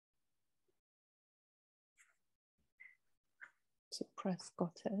So press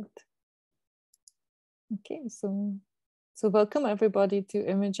got it. Okay, so welcome everybody to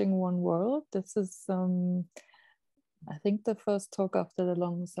Imaging One World. This is I think the first talk after the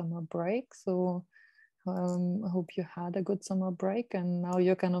long summer break. So I hope you had a good summer break, and now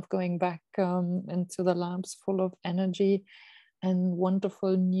you're kind of going back into the labs full of energy and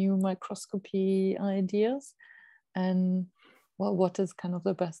wonderful new microscopy ideas. And well, what is kind of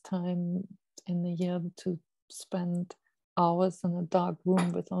the best time in the year to spend hours in a dark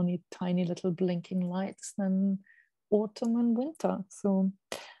room with only tiny little blinking lights than autumn and winter? So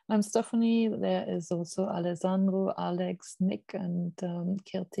I'm Stephanie. There is also Alessandro, Alex, Nick, and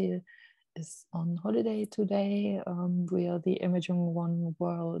Kirti is on holiday today. We are the Imaging One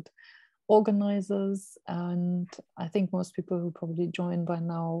World organizers, and I think most people who probably joined by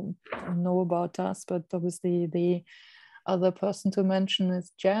now know about us, but obviously the other person to mention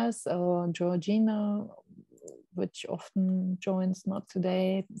is Jazz or Georgina, which often joins, not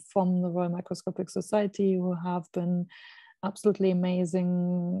today, from the Royal Microscopic Society, who have been absolutely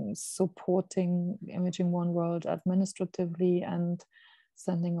amazing, supporting Imaging One World administratively and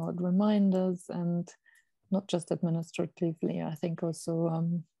sending out reminders, and not just administratively, I think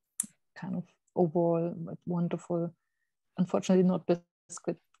also kind of overall wonderful, unfortunately not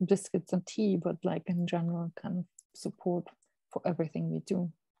biscuits and tea, but like in general kind of support for everything we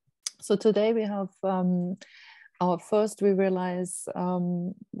do. So today we have our first, we realize,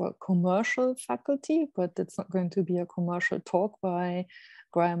 well, commercial faculty, but it's not going to be a commercial talk by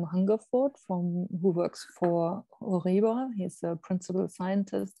Graham Hungerford, who works for HORIBA. He's a principal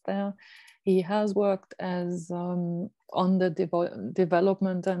scientist there. He has worked as on the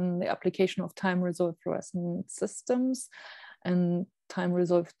development and the application of time-resolved fluorescent systems and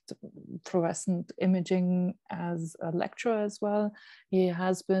time-resolved fluorescent imaging as a lecturer as well. He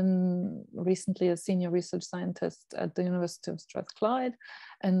has been recently a senior research scientist at the University of Strathclyde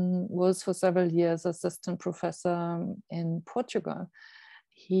and was for several years assistant professor in Portugal.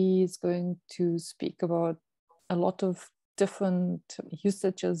 He's going to speak about a lot of different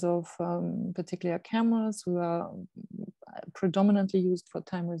usages of particular cameras who are predominantly used for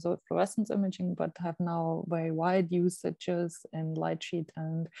time-resolved fluorescence imaging, but have now very wide usages in light sheet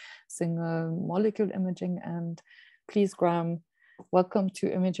and single molecule imaging. And please, Graham, welcome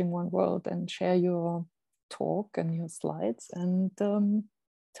to Imaging One World, and share your talk and your slides, and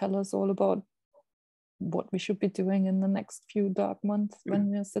tell us all about what we should be doing in the next few dark months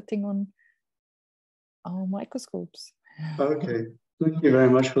when we're sitting on our microscopes. Okay, thank you very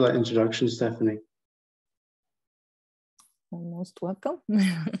much for that introduction, Stephanie. You're most welcome.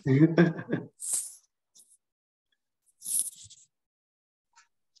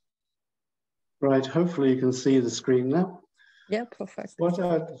 Right, hopefully you can see the screen now. Yeah, perfect.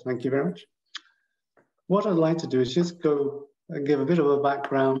 Thank you very much. What I'd like to do is just go and give a bit of a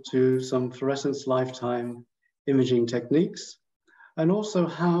background to some fluorescence lifetime imaging techniques, and also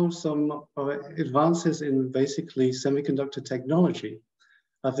how some advances in basically semiconductor technology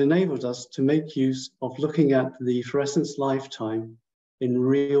have enabled us to make use of looking at the fluorescence lifetime in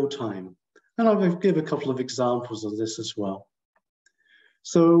real time. And I'll give a couple of examples of this as well.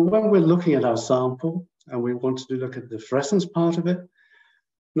 So when we're looking at our sample and we want to look at the fluorescence part of it,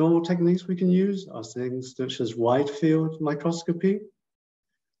 normal techniques we can use are things such as Widefield microscopy.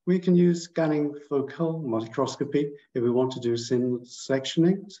 We can use scanning focal microscopy if we want to do thin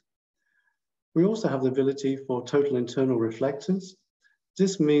sectionings. We also have the ability for total internal reflectors.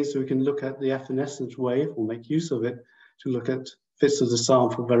 This means we can look at the evanescent wave, or make use of it, to look at bits of the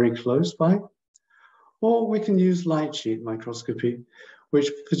sample very close by. Or we can use light sheet microscopy, which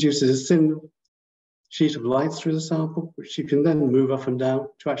produces a thin sheet of light through the sample, which you can then move up and down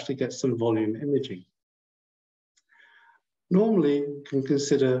to actually get some volume imaging. Normally, you can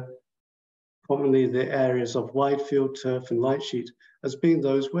consider commonly the areas of wide field, turf, and light sheet as being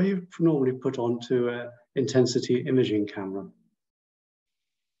those where you normally put onto an intensity imaging camera.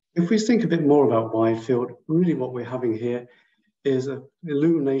 If we think a bit more about wide field, really what we're having here is an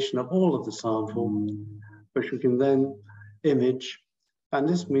illumination of all of the sample, which we can then image. And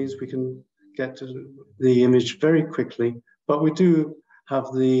this means we can get to the image very quickly, but we do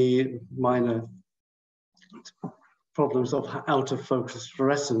have the minor problems of out of focus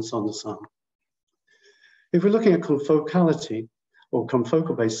fluorescence on the sample. If we're looking at confocality or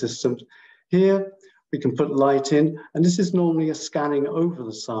confocal based systems, here we can put light in, and this is normally a scanning over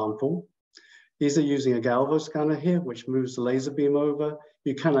the sample. Either using a galvo scanner here, which moves the laser beam over.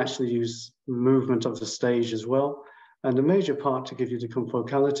 You can actually use movement of the stage as well. And the major part to give you the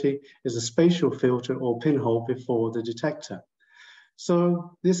confocality is a spatial filter or pinhole before the detector.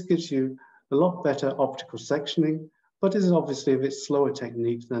 So this gives you a lot better optical sectioning, but is obviously a bit slower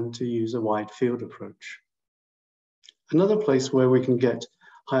technique than to use a wide field approach. Another place where we can get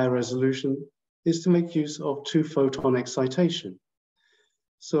higher resolution is to make use of two-photon excitation.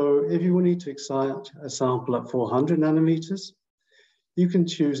 So if you need to excite a sample at 400 nanometers, you can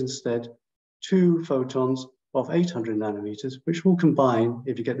choose instead two photons of 800 nanometers, which will combine,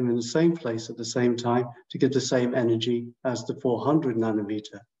 if you get them in the same place at the same time, to give the same energy as the 400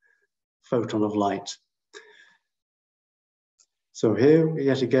 nanometer photon of light. So here,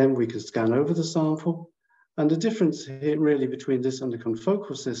 yet again, we can scan over the sample. And the difference here really between this and the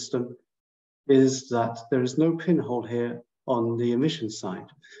confocal system is that there is no pinhole here on the emission side.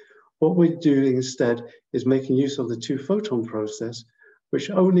 What we're doing instead is making use of the two-photon process, which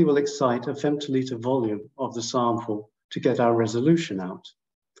only will excite a femtoliter volume of the sample to get our resolution out.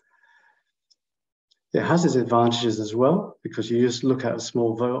 It has its advantages as well, because you just look at a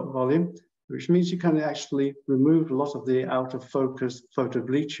small volume, which means you can actually remove a lot of the out of focus photo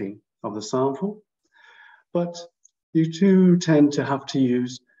bleaching of the sample. But you do tend to have to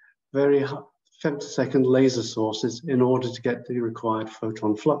use very femtosecond laser sources in order to get the required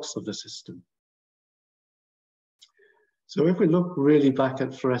photon flux of the system. So if we look really back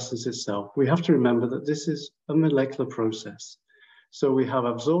at fluorescence itself, we have to remember that this is a molecular process. So we have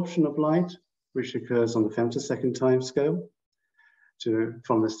absorption of light, which occurs on the femtosecond time scale,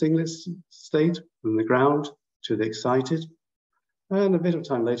 from the singlet state, from the ground to the excited. And a bit of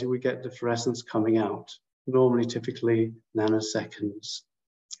time later, we get the fluorescence coming out, normally typically nanoseconds,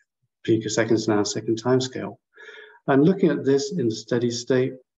 picoseconds, nanosecond time scale. And looking at this in the steady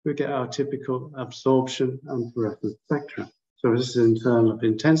state, we get our typical absorption and fluorescence spectra. So this is in terms of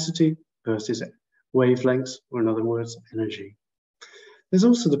intensity versus wavelengths, or in other words, energy. There's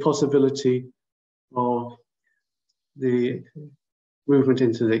also the possibility of the movement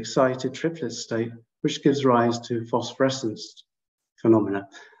into the excited triplet state, which gives rise to phosphorescence phenomena.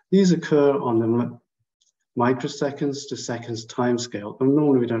 These occur on the microseconds to seconds time scale, and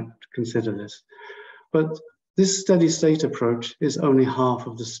normally we don't consider this. But this steady state approach is only half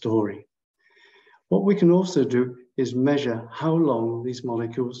of the story. What we can also do is measure how long these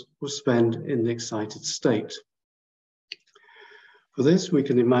molecules will spend in the excited state. For this, we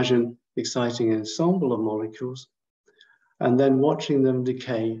can imagine exciting an ensemble of molecules and then watching them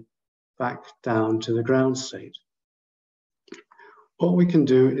decay back down to the ground state. What we can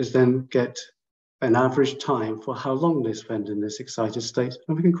do is then get an average time for how long they spend in this excited state,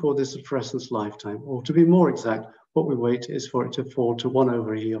 and we can call this a fluorescence lifetime, or to be more exact, what we wait is for it to fall to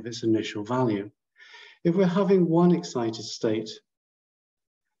 1/e of its initial value. If we're having one excited state,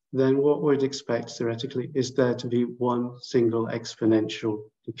 then what we'd expect theoretically is there to be one single exponential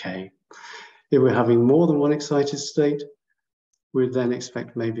decay. If we're having more than one excited state, we'd then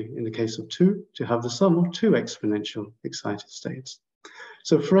expect maybe in the case of two to have the sum of two exponential excited states.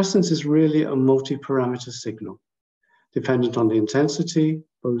 So fluorescence is really a multi-parameter signal, dependent on the intensity,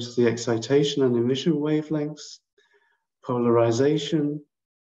 both the excitation and emission wavelengths, polarization,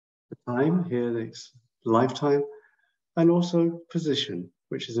 the time, here it's lifetime, and also position,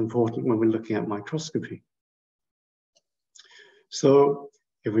 which is important when we're looking at microscopy. So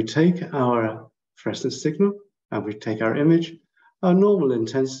if we take our fluorescence signal and we take our image, our normal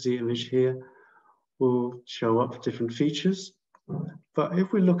intensity image here will show up different features. But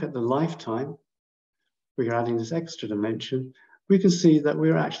if we look at the lifetime, we're adding this extra dimension, we can see that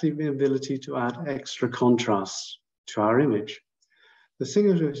we're actually the ability to add extra contrast to our image. The thing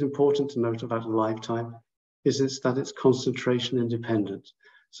that is important to note about a lifetime is that it's concentration independent.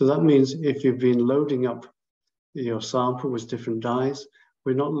 So that means if you've been loading up your sample with different dyes,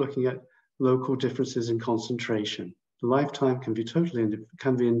 we're not looking at local differences in concentration. The lifetime can be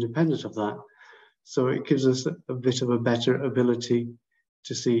independent of that. So it gives us a bit of a better ability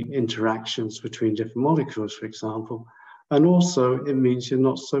to see interactions between different molecules, for example. And also it means you're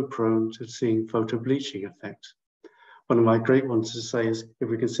not so prone to seeing photo bleaching effect. One of my great ones to say is if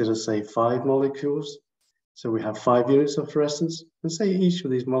we consider, say, 5 molecules, so we have 5 units of fluorescence, and say each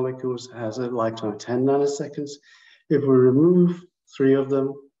of these molecules has a lifetime of 10 nanoseconds. If we remove 3 of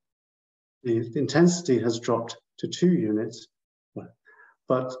them, the intensity has dropped to 2 units,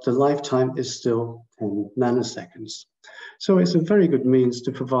 but the lifetime is still 10 nanoseconds. So it's a very good means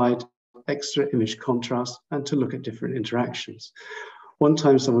to provide extra image contrast and to look at different interactions. One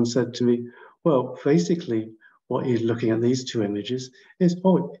time someone said to me, well, basically what you're looking at these 2 images is,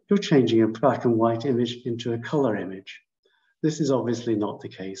 oh, you're changing a black and white image into a color image. This is obviously not the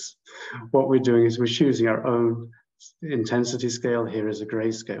case. What we're doing is we're choosing our own intensity scale here as a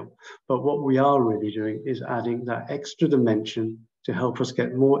grayscale. But what we are really doing is adding that extra dimension to help us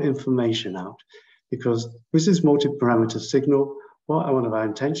get more information out. because with this multi-parameter signal, one of our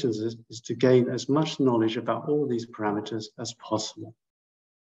intentions is to gain as much knowledge about all these parameters as possible.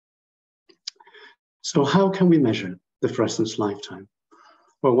 So how can we measure the fluorescence lifetime?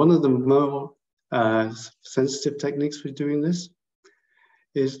 Well, one of the more sensitive techniques for doing this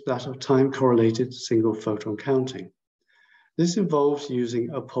is that of time-correlated single-photon counting. This involves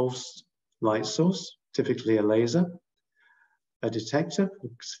using a pulsed light source, typically a laser, a detector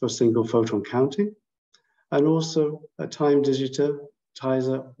for single-photon counting, and also a time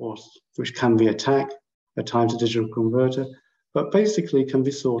digitizer, which can be a TAC, a time-to-digital converter, but basically can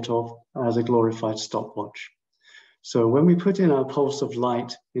be thought of as a glorified stopwatch. So when we put in our pulse of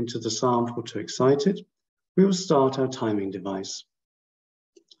light into the sample to excite it, we will start our timing device.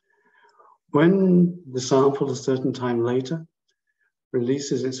 When the sample a certain time later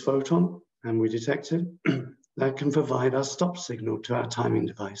releases its photon and we detect it, that can provide our stop signal to our timing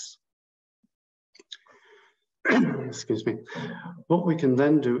device. Excuse me. What we can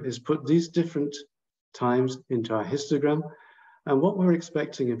then do is put these different times into our histogram, and what we're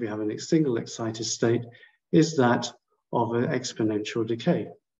expecting if we have a single excited state is that of an exponential decay.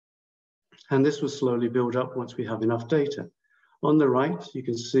 And this will slowly build up once we have enough data. On the right, you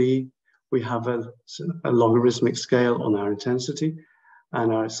can see we have a logarithmic scale on our intensity,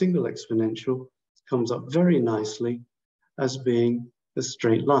 and our single exponential comes up very nicely as being a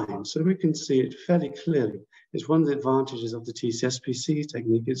straight line. So we can see it fairly clearly. It's one of the advantages of the TCSPC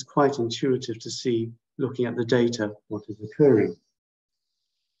technique. It's quite intuitive to see, looking at the data, what is occurring.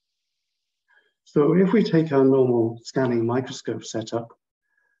 So if we take our normal scanning microscope setup,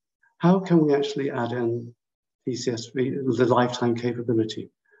 how can we actually add in TCSP, the lifetime capability?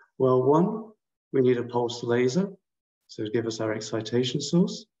 Well, one, we need a pulsed laser, so to give us our excitation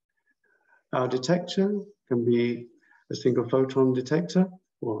source. Our detector can be a single photon detector,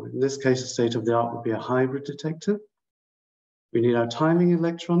 or in this case, the state of the art would be a hybrid detector. We need our timing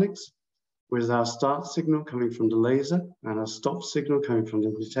electronics with our start signal coming from the laser and our stop signal coming from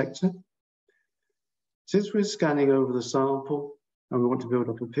the detector. Since we're scanning over the sample and we want to build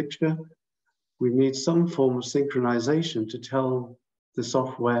up a picture, we need some form of synchronization to tell the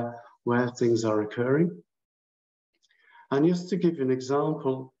software where things are occurring. And just to give you an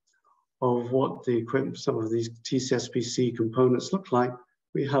example of what the equipment, some of these TCSPC components look like,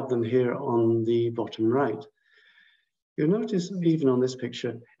 we have them here on the bottom right. You'll notice even on this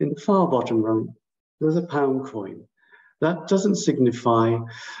picture, in the far bottom right, there's a pound coin. That doesn't signify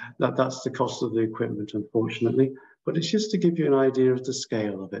that that's the cost of the equipment, unfortunately, but it's just to give you an idea of the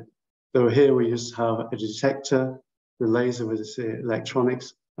scale of it. So here we just have a detector, the laser with its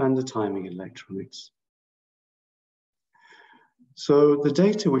electronics, and the timing electronics. So the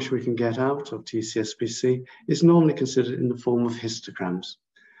data which we can get out of TCSPC is normally considered in the form of histograms.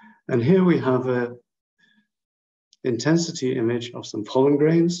 And here we have an intensity image of some pollen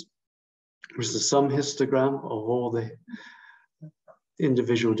grains, which is the sum histogram of all the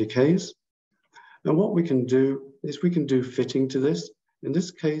individual decays. And what we can do is we can do fitting to this. In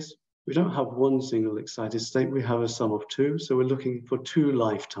this case, we don't have one single excited state, we have a sum of two. So we're looking for two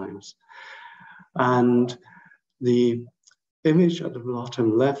lifetimes. And the image at the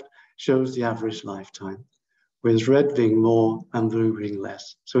bottom left shows the average lifetime, with red being more and blue being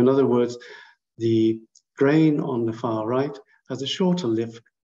less. So in other words, the grain on the far right has a shorter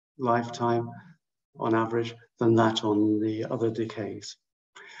lifetime on average than that on the other decays.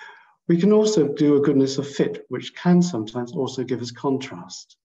 We can also do a goodness of fit, which can sometimes also give us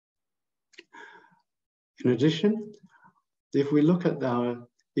contrast. In addition, if we look at our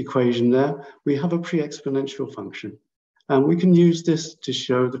equation there, we have a pre-exponential function. And we can use this to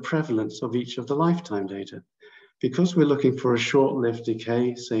show the prevalence of each of the lifetime data. Because we're looking for a short-lived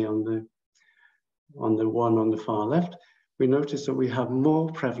decay, say on the one on the far left, we notice that we have more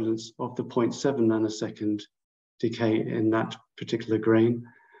prevalence of the 0.7 nanosecond decay in that particular grain,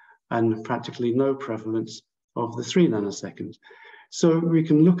 and practically no prevalence of the 3 nanoseconds. So we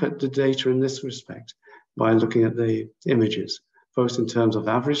can look at the data in this respect by looking at the images, both in terms of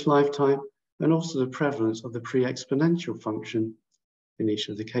average lifetime and also the prevalence of the pre-exponential function in each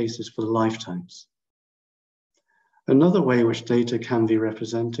of the cases for the lifetimes. Another way which data can be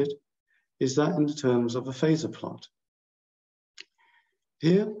represented is that in terms of a phasor plot.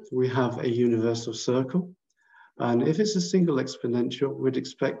 Here we have a universal circle, and if it's a single exponential, we'd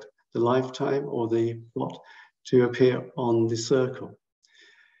expect the lifetime or the plot to appear on the circle.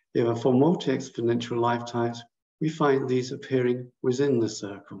 If for multi-exponential lifetimes, we find these appearing within the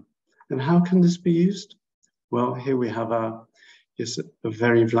circle. And how can this be used? Well, here we have just a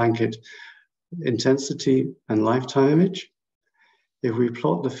very blanket intensity and lifetime image. If we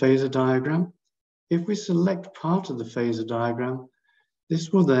plot the phasor diagram, If we select part of the phasor diagram,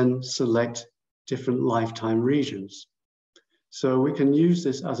 this will then select different lifetime regions. So we can use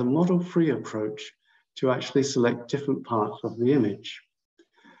this as a model-free approach to actually select different parts of the image.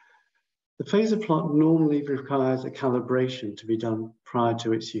 The phasor plot normally requires a calibration to be done prior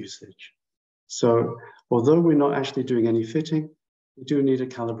to its usage. So although we're not actually doing any fitting, we do need a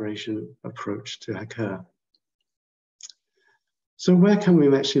calibration approach to occur. So where can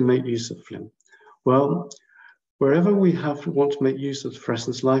we actually make use of FLIM? Well, wherever we want to make use of the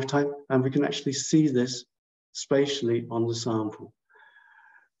fluorescence lifetime, and we can actually see this spatially on the sample.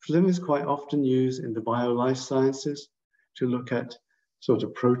 FLIM is quite often used in the bio-life sciences to look at sort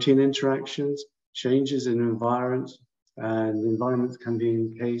of protein interactions, changes in environments, and environments can be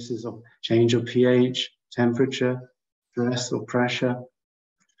in cases of change of pH, temperature, stress or pressure,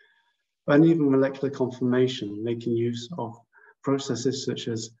 and even molecular conformation, making use of processes such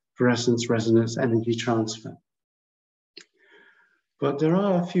as fluorescence, resonance, energy transfer. But there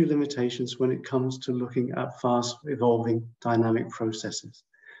are a few limitations when it comes to looking at fast evolving dynamic processes.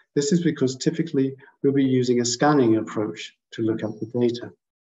 This is because typically we'll be using a scanning approach to look at the data.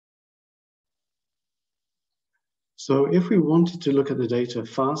 So if we wanted to look at the data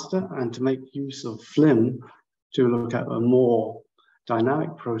faster and to make use of FLIM to look at more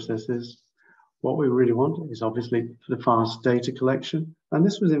dynamic processes, what we really want is obviously the fast data collection. And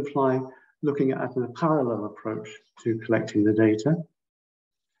this would imply looking at a parallel approach to collecting the data.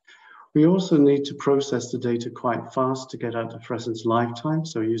 We also need to process the data quite fast to get out the fluorescence lifetime,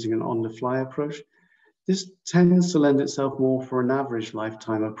 so using an on-the-fly approach. This tends to lend itself more for an average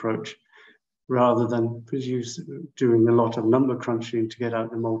lifetime approach, rather than doing a lot of number crunching to get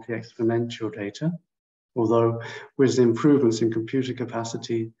out the multi-exponential data. Although with the improvements in computer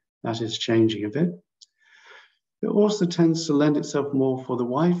capacity, that is changing a bit. It also tends to lend itself more for the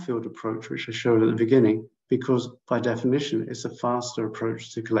Widefield approach, which I showed at the beginning, because by definition, it's a faster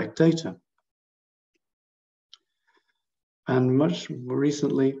approach to collect data. And much more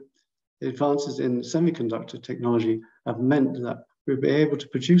recently, advances in semiconductor technology have meant that we'll be able to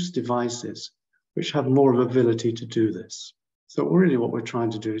produce devices which have more of ability to do this. So really what we're trying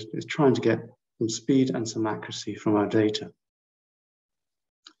to do is trying to get some speed and some accuracy from our data.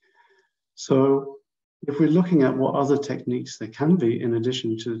 So if we're looking at what other techniques there can be in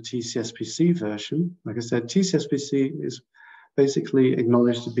addition to the TCSPC version, like I said, TCSPC is basically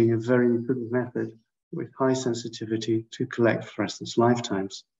acknowledged as being a very good method with high sensitivity to collect fluorescence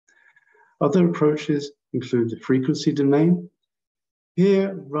lifetimes. Other approaches include the frequency domain.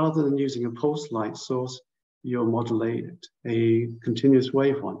 Here, rather than using a pulse light source, you'll modulate a continuous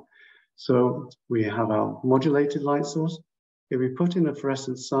wave one. So we have our modulated light source. If we put in a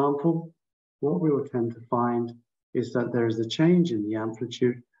fluorescence sample, what we will tend to find is that there is a change in the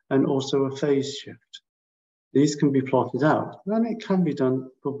amplitude and also a phase shift. These can be plotted out, and it can be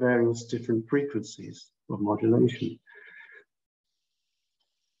done for various different frequencies of modulation.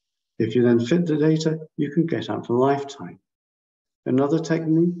 If you then fit the data, you can get out the lifetime. Another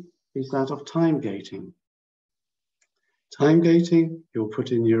technique is that of time gating. Time gating, you'll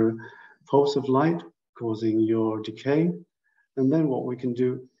put in your pulse of light causing your decay, and then what we can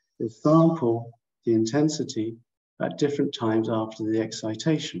do is sample the intensity at different times after the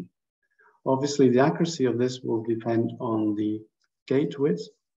excitation. Obviously, the accuracy of this will depend on the gate width.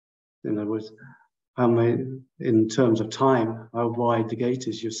 In other words, how many, in terms of time, how wide the gate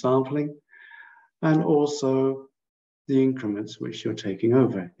is you're sampling, and also the increments which you're taking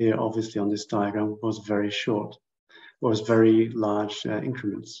over. Here, obviously, on this diagram was very short, was very large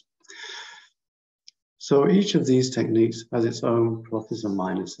increments. So each of these techniques has its own pluses and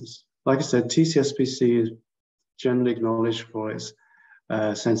minuses. Like I said, TCSPC is generally acknowledged for its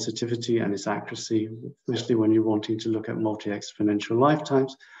sensitivity and its accuracy, especially when you're wanting to look at multi-exponential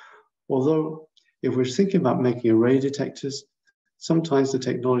lifetimes. Although, if we're thinking about making array detectors, sometimes the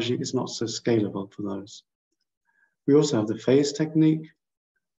technology is not so scalable for those. We also have the phase technique,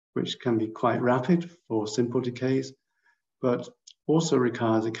 which can be quite rapid for simple decays, but also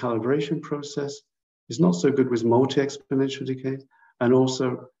requires a calibration process. It's not so good with multi-exponential decays, and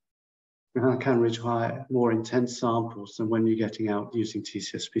also can require more intense samples than when you're getting out using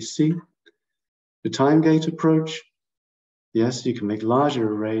TCSPC. The time gate approach, yes, you can make larger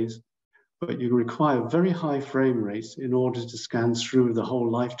arrays, but you require very high frame rates in order to scan through the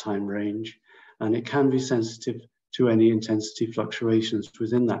whole lifetime range, and it can be sensitive to any intensity fluctuations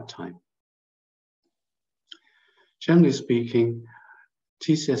within that time. Generally speaking,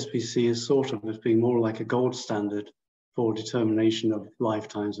 TCSPC is thought of as being more like a gold standard for determination of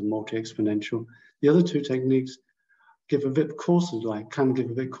lifetimes and multi-exponential. The other two techniques give a bit coarser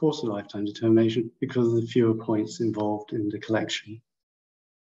lifetime determination because of the fewer points involved in the collection.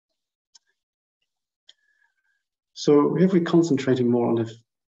 So if we're concentrating more on the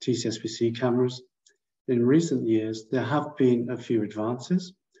TCSPC cameras, in recent years, there have been a few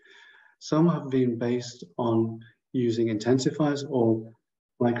advances. Some have been based on using intensifiers or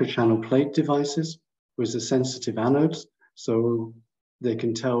microchannel plate devices with the sensitive anodes, so they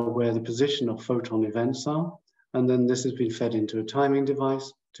can tell where the position of photon events are. And then this has been fed into a timing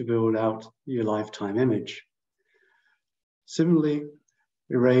device to build out your lifetime image. Similarly,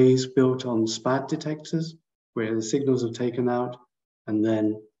 arrays built on SPAD detectors, where the signals are taken out and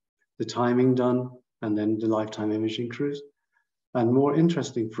then the timing done, and then the lifetime imaging crews. And more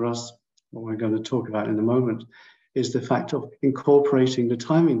interesting for us, what we're going to talk about in a moment, is the fact of incorporating the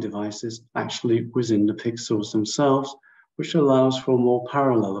timing devices actually within the pixels themselves, which allows for a more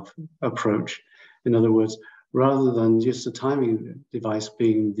parallel approach. In other words, rather than just the timing device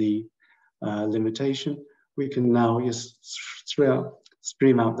being the limitation, we can now just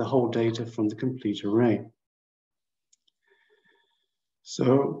stream out the whole data from the complete array.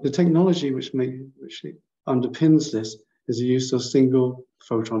 So the technology which underpins this is the use of single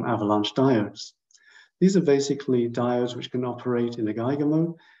photon avalanche diodes. These are basically diodes which can operate in a Geiger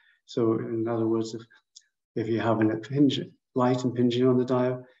mode. So in other words, if you have light impinging on the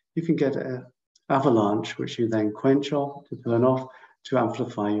diode, you can get an avalanche which you then quench off to turn off to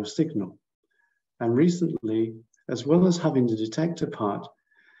amplify your signal. And recently, as well as having the detector part,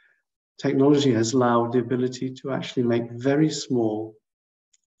 technology has allowed the ability to actually make very small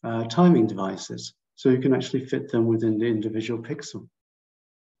timing devices. So you can actually fit them within the individual pixel.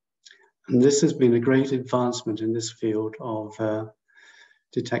 And this has been a great advancement in this field of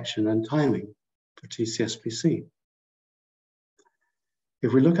detection and timing for TCSPC.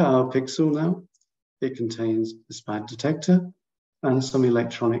 If we look at our pixel now, it contains a SPAD detector and some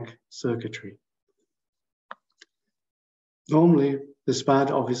electronic circuitry. Normally, the SPAD,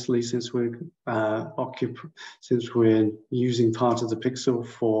 obviously, since we're using part of the pixel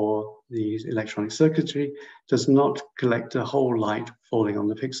for the electronic circuitry, does not collect a whole light falling on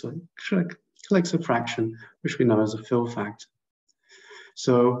the pixel. It collects a fraction, which we know as a fill factor.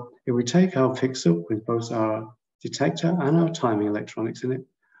 So if we take our pixel with both our detector and our timing electronics in it,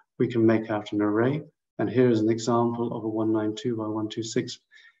 we can make out an array. And here is an example of a 192 by 126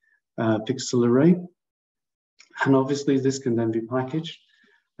 pixel array. And obviously this can then be packaged.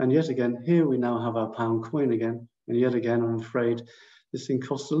 And yet again, here we now have our pound coin again. And yet again, I'm afraid this thing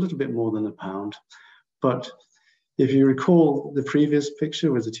costs a little bit more than £1. But if you recall the previous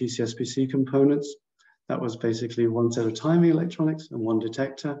picture with the TCSPC components, that was basically one set of timing electronics and one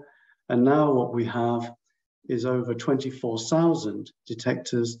detector. And now what we have is over 24,000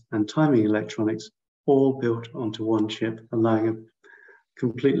 detectors and timing electronics all built onto one chip, allowing a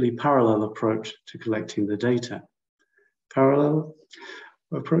completely parallel approach to collecting the data. Parallel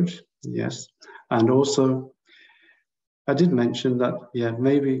approach, yes. And also, I did mention that, yeah,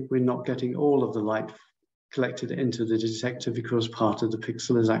 maybe we're not getting all of the light collected into the detector because part of the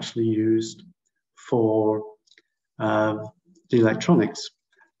pixel is actually used for the electronics.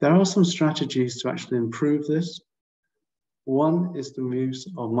 There are some strategies to actually improve this. One is the use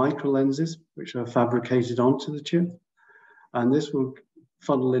of micro lenses, which are fabricated onto the chip. And this will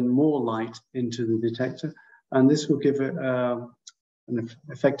funnel in more light into the detector. And this will give it an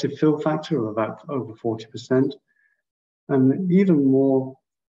effective fill factor of about over 40%. And even more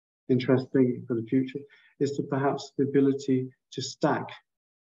interesting for the future is to perhaps the ability to stack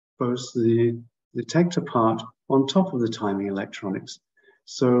both the detector part on top of the timing electronics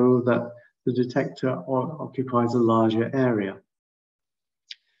so that the detector occupies a larger area.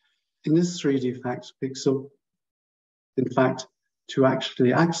 In this 3D pixel, in fact, to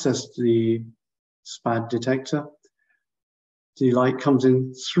actually access the SPAD detector, the light comes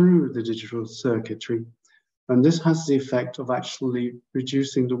in through the digital circuitry, and this has the effect of actually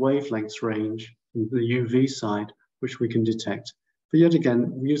reducing the wavelength range in the UV side, which we can detect. But yet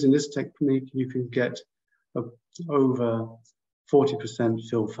again, using this technique, you can get over 40%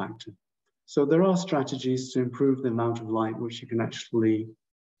 fill factor. So there are strategies to improve the amount of light which you can actually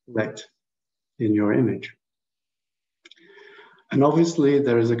collect in your image. And obviously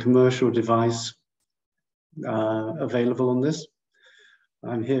there is a commercial device available on this.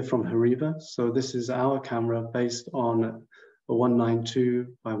 I'm here from HORIBA. So this is our camera based on a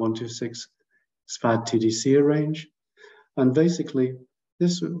 192 by 126 SPAD TDC range. And basically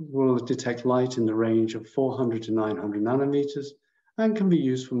this will detect light in the range of 400 to 900 nanometers and can be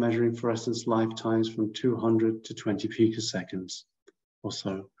used for measuring fluorescence lifetimes from 200 to 20 picoseconds or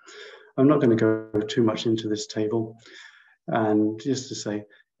so. I'm not going to go too much into this table, and just to say,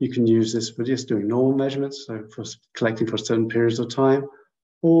 you can use this for just doing normal measurements, so for collecting for certain periods of time,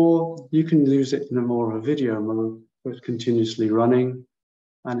 or you can use it in a more of a video mode where it's continuously running.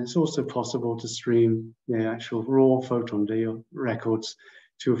 And it's also possible to stream the actual raw photon records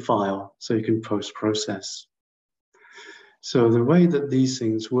to a file so you can post-process. So the way that these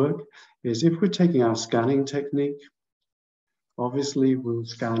things work is if we're taking our scanning technique, obviously we'll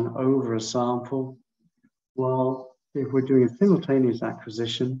scan over a sample. Well, if we're doing a simultaneous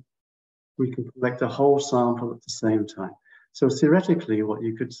acquisition, we can collect the whole sample at the same time. So theoretically, what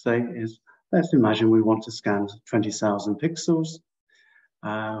you could say is, let's imagine we want to scan 20,000 pixels.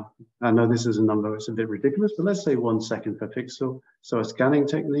 I know this is a number, it's a bit ridiculous, but let's say 1 second per pixel. So a scanning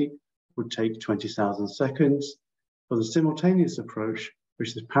technique would take 20,000 seconds. For the simultaneous approach,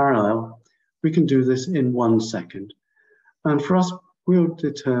 which is parallel, we can do this in 1 second. And for us, we'll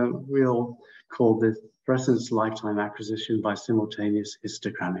call this fluorescence lifetime acquisition by simultaneous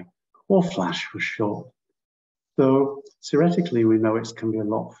histogrammic, or FLASH for short. So theoretically, we know it can be a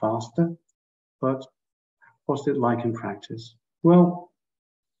lot faster, but what's it like in practice? Well,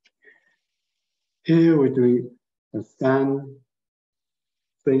 here we're doing a scan,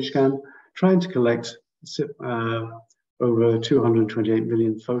 stage scan, trying to collect over 228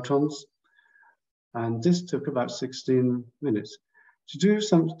 million photons. And this took about 16 minutes.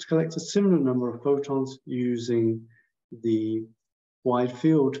 To collect a similar number of photons using the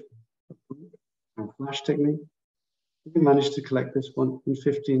Widefield flash technique, we managed to collect this one in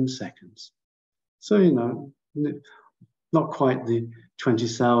 15 seconds. So, you know, not quite the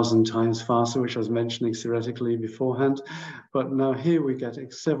 20,000 times faster, which I was mentioning theoretically beforehand, but now here we get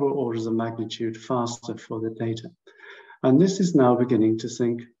several orders of magnitude faster for the data. And this is now beginning to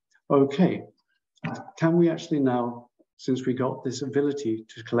think, okay, can we actually now, since we got this ability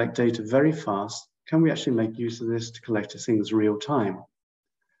to collect data very fast, can we actually make use of this to collect things real time?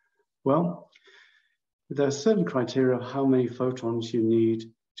 Well, there are certain criteria of how many photons you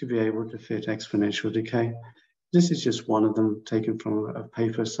need to be able to fit exponential decay. This is just one of them taken from a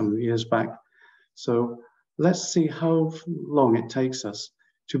paper some years back. So let's see how long it takes us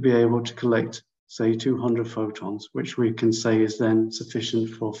to be able to collect, say, 200 photons, which we can say is then sufficient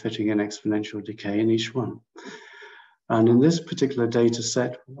for fitting an exponential decay in each one. And in this particular data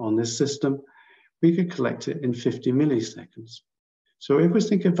set on this system, we could collect it in 50 milliseconds. So if we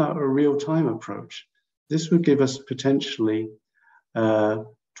think about a real-time approach, this would give us potentially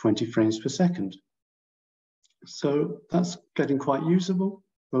 20 frames per second. So that's getting quite usable.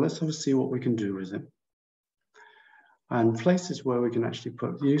 Well, let's have a see what we can do with it. And places where we can actually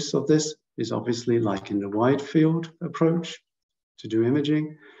put use of this is obviously like in the wide field approach to do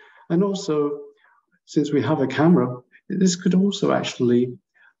imaging. And also, since we have a camera, this could also actually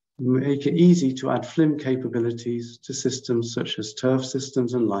make it easy to add FLIM capabilities to systems such as turf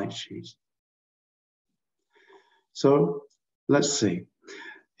systems and light sheets. So let's see.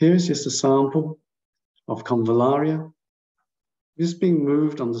 Here's just a sample of convallaria. This is being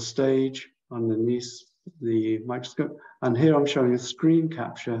moved on the stage underneath the microscope. And here I'm showing a screen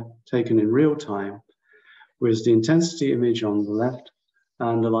capture taken in real time with the intensity image on the left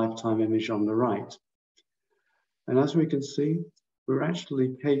and the lifetime image on the right. And as we can see, we're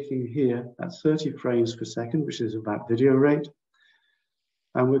actually taking here at 30 frames per second, which is about video rate.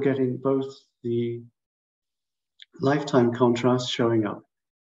 And we're getting both the lifetime contrast showing up.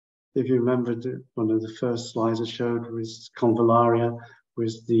 If you remember, one of the first slides I showed was convallaria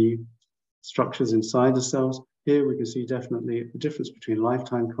with the structures inside the cells. Here we can see definitely the difference between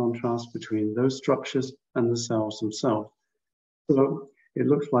lifetime contrast between those structures and the cells themselves. So it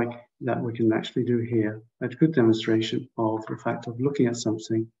looks like that we can actually do here a good demonstration of the fact of looking at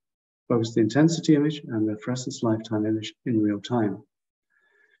something, both the intensity image and the fluorescence lifetime image in real time.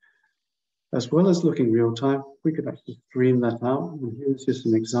 As well as looking real time, we could actually stream that out. And here's just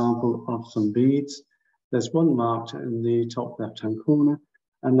an example of some beads. There's one marked in the top left-hand corner,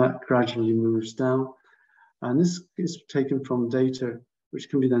 and that gradually moves down. And this is taken from data which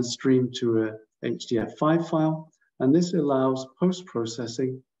can be then streamed to a HDF5 file. And this allows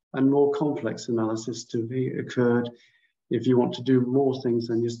post-processing and more complex analysis to be occurred if you want to do more things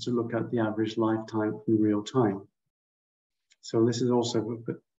than just to look at the average lifetime in real time. So this is also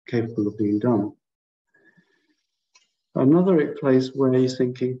capable of being done. Another place where you're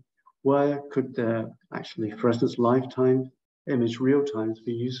thinking, where could actually fluorescence lifetime image real times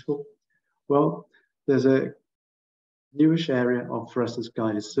be useful? Well, there's a newish area of fluorescence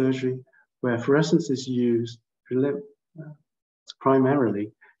guided surgery where fluorescence is used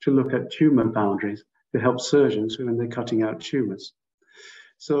primarily to look at tumor boundaries to help surgeons when they're cutting out tumors.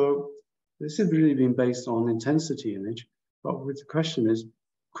 So This has really been based on intensity image, but with the question is,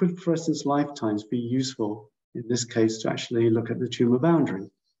 could fluorescence lifetimes be useful in this case to actually look at the tumor boundary?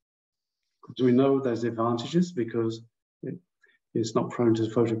 Because we know there's advantages because it's not prone to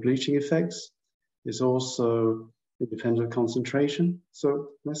photobleaching effects. It's also independent of concentration. So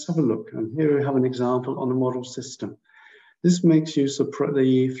let's have a look. And here we have an example on a model system. This makes use of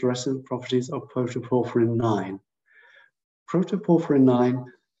the fluorescent properties of protoporphyrin 9. Protoporphyrin 9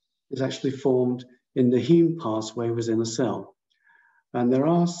 is actually formed in the heme pathway within a cell. And there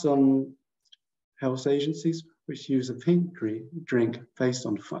are some health agencies which use a pink drink based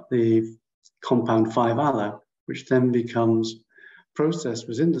on the compound 5-allo, which then becomes processed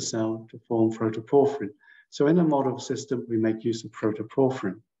within the cell to form protoporphyrin. So in a model system, we make use of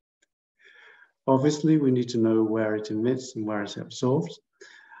protoporphyrin. Obviously, we need to know where it emits and where it absorbs.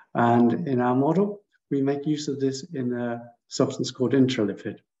 And in our model, we make use of this in a substance called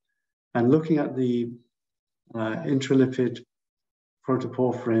intralipid. And looking at the intralipid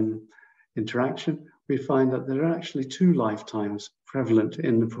protoporphyrin interaction, we find that there are actually 2 lifetimes prevalent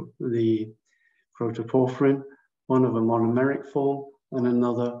in the protoporphyrin, one of a monomeric form and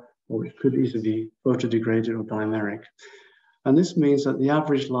another, which could either be photodegraded or dimeric. And this means that the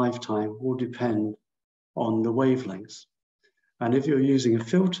average lifetime will depend on the wavelengths. And if you're using a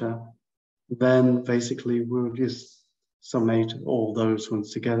filter, then basically we'll just summate all those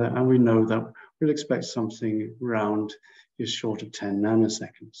ones together, and we know that we'll expect something around just short of 10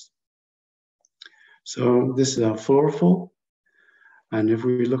 nanoseconds. So this is our fluorophore. And if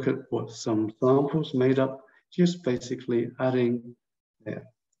we look at what some samples made up, just basically adding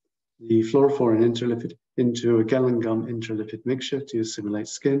the fluorophore and intralipid into a gel and gum intralipid mixture to simulate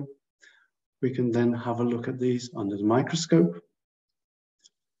skin, we can then have a look at these under the microscope.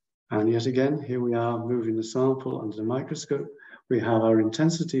 And yet again, here we are moving the sample under the microscope. We have our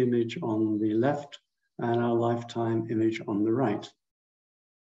intensity image on the left and our lifetime image on the right.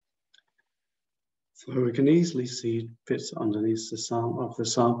 So we can easily see bits underneath the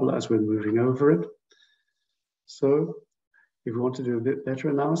sample as we're moving over it. So if we want to do a bit better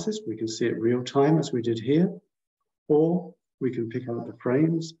analysis, we can see it real time as we did here, or we can pick out the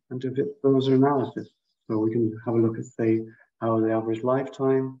frames and do a bit further analysis. So we can have a look at, say, how the average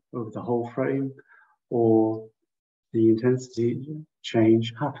lifetime over the whole frame or the intensity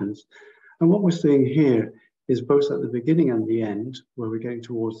change happens. And what we're seeing here is both at the beginning and the end, where we're getting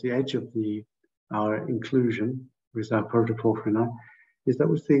towards the edge of our inclusion with our protoporphyrin, is that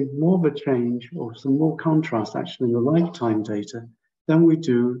we're seeing more of a change or some more contrast actually in the lifetime data than we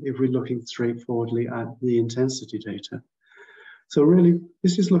do if we're looking straightforwardly at the intensity data. So really,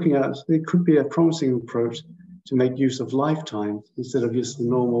 this is looking at, it could be a promising approach to make use of lifetime instead of just the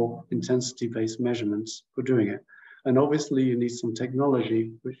normal intensity-based measurements for doing it. And obviously you need some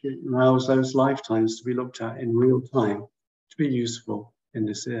technology which allows those lifetimes to be looked at in real time to be useful in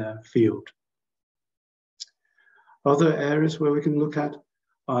this field. Other areas where we can look at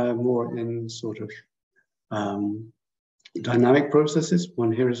are more in sort of dynamic processes.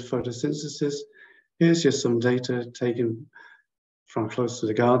 One here is photosynthesis. Here's just some data taken from close to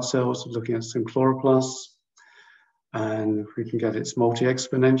the guard cells, looking at some chloroplasts. And we can get it's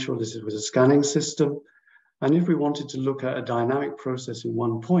multi-exponential. This is with a scanning system. And if we wanted to look at a dynamic process in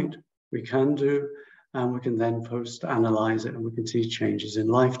one point, we can do, and we can then post-analyze it, and we can see changes in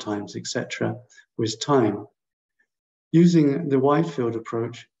lifetimes, etc., with time. Using the Widefield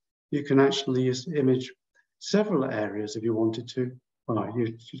approach, you can actually image several areas if you wanted to. Well,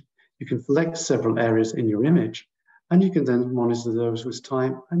 you can select several areas in your image, and you can then monitor those with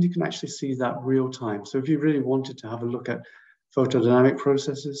time, and you can actually see that real time. So if you really wanted to have a look at photodynamic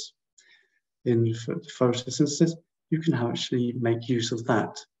processes in photosynthesis, you can actually make use of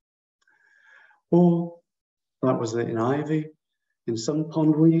that. Or that was it in ivy. In some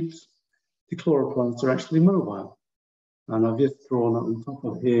pondweeds, the chloroplasts are actually mobile. And I've just drawn up on top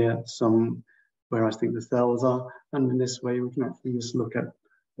of here some where I think the cells are. And in this way, we can actually just look at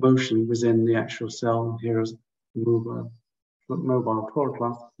motion within the actual cell. Here is mobile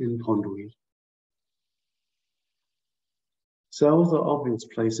chloroplast in pondweed. Cells are obvious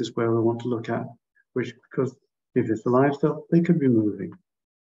places where we want to look at, which, because if it's a live cell, they could be moving.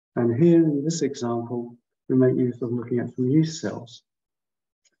 And here in this example, we make use of looking at some yeast cells.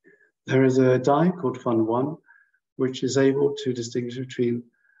 There is a dye called FUN1, which is able to distinguish between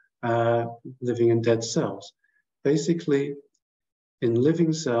living and dead cells. Basically, in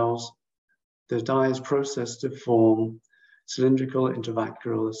living cells, the dye is processed to form cylindrical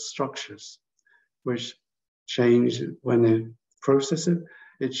intravascular structures, which change when they process it.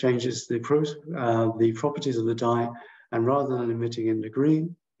 It changes the properties of the dye, and rather than emitting in the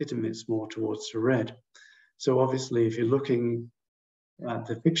green, it emits more towards the red. So obviously, if you're looking at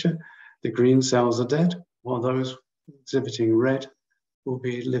the picture, the green cells are dead, while those exhibiting red will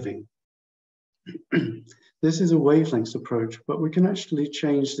be living. This is a wavelengths approach, but we can actually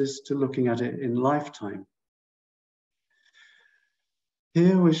change this to looking at it in lifetime.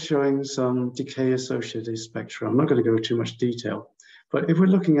 Here we're showing some decay-associated spectra. I'm not going to go into too much detail, but if we're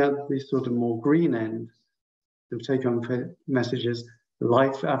looking at the sort of more green end, the take-home messages,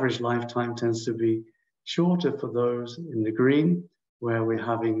 the average lifetime tends to be shorter for those in the green, where we're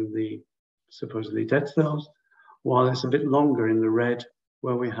having the supposedly dead cells, while it's a bit longer in the red,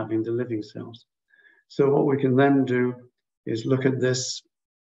 where we're having the living cells. So what we can then do is look at this,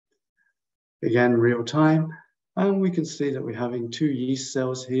 again, real time, and we can see that we're having 2 yeast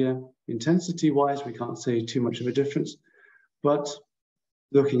cells here. Intensity-wise, we can't see too much of a difference, but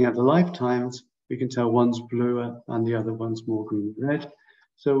looking at the lifetimes, we can tell one's bluer and the other one's more green-red.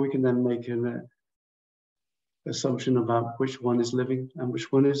 So we can then make an assumption about which one is living and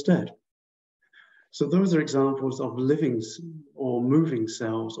which one is dead. So those are examples of living or moving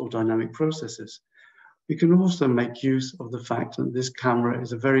cells or dynamic processes. We can also make use of the fact that this camera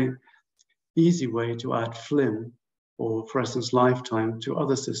is a very easy way to add FLIM or fluorescence lifetime to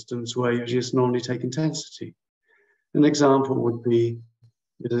other systems where you just normally take intensity. An example would be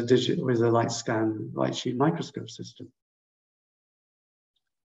with a light sheet microscope system.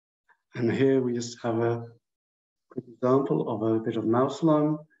 And here we just have a quick example of a bit of mouse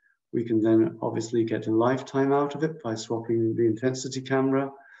lung. We can then obviously get a lifetime out of it by swapping the intensity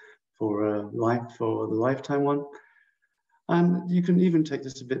camera for the lifetime one. And you can even take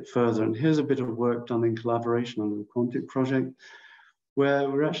this a bit further. And here's a bit of work done in collaboration on the Quantic project, where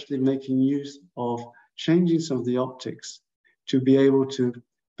we're actually making use of changing some of the optics to be able to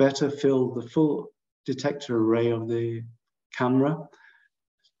better fill the full detector array of the camera.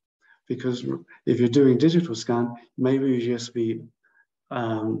 Because if you're doing digital scan, maybe you just be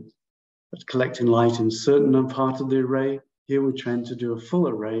collecting light in a certain part of the array. Here we're trying to do a full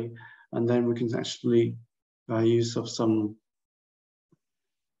array, and then we can actually use of some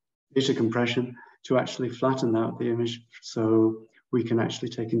data compression to actually flatten out the image, so we can actually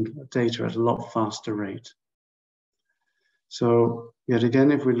take in data at a lot faster rate. So yet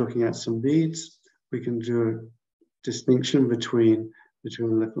again, if we're looking at some beads, we can do a distinction between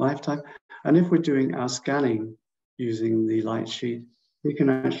the lifetime. And if we're doing our scanning using the light sheet, we can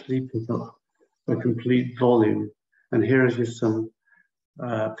actually pick up a complete volume. And here is just some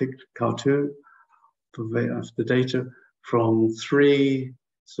picked cartoon of the data from 3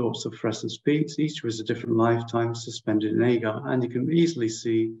 sorts of fluorescence beads, each with a different lifetime suspended in agar. And you can easily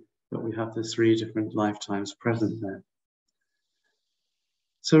see that we have the 3 different lifetimes present there.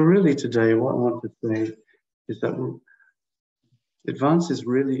 So really today, what I want to say is that advances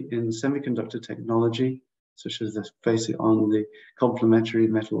really in semiconductor technology, such as based on the complementary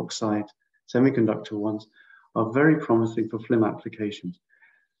metal oxide semiconductor ones, are very promising for FLIM applications.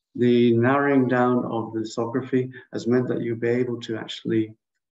 The narrowing down of the lithography has meant that you'll be able to actually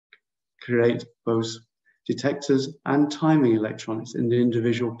create both detectors and timing electronics in the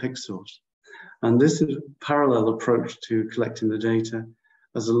individual pixels. And this is a parallel approach to collecting the data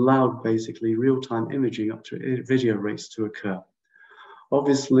has allowed basically real-time imaging up to video rates to occur.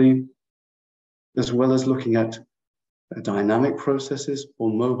 Obviously, as well as looking at dynamic processes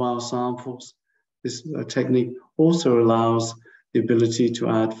or mobile samples, this technique also allows the ability to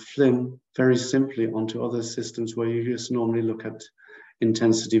add FLIM very simply onto other systems where you just normally look at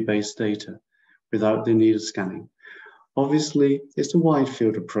intensity-based data without the need of scanning. Obviously, it's a wide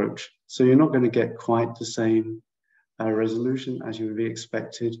field approach, so you're not going to get quite the same resolution as you would be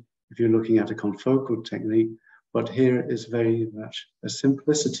expected if you're looking at a confocal technique, but here is very much a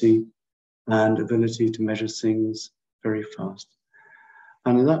simplicity and ability to measure things very fast.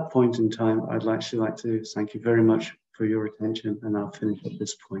 And at that point in time, I'd actually like to thank you very much for your attention, and I'll finish at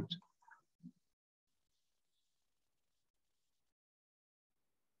this point.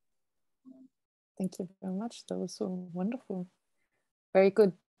 Thank you very much. That was so wonderful. Very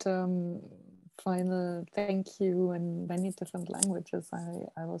good final thank you in many different languages.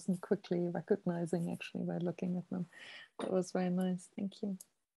 I wasn't quickly recognizing actually by looking at them. That was very nice. Thank you.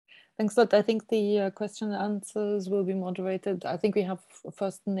 Thanks a lot. I think the question and answers will be moderated. I think we have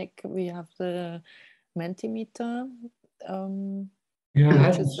first, Nick, we have the Mentimeter. Yeah,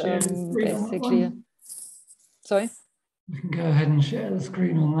 which is basically, sorry? We can go ahead and share the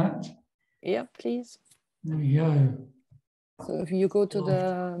screen on that. Yeah, please. There we go. So if you go to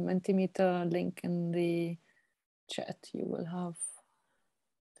the Mentimeter link in the chat, you will have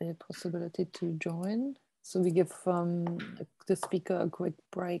the possibility to join. So we give the speaker a quick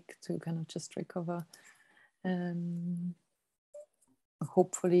break to kind of just recover.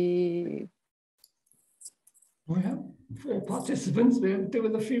 Hopefully. We have 4 participants. We'll do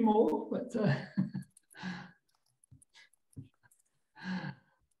with a few more, but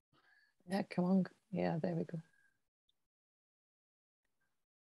yeah, come on. Yeah, there we go.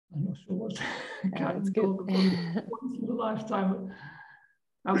 I'm not sure what That's good. once in a lifetime.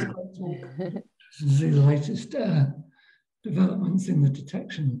 That was a great talk. To see the latest developments in the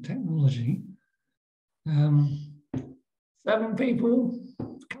detection technology. 7 people, a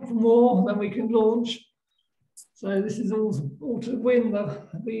couple more, then we can launch. So this is all to win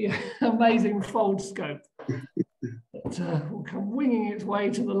the amazing fold scope that will come winging its way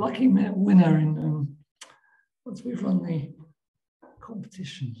to the lucky winner in once we've run the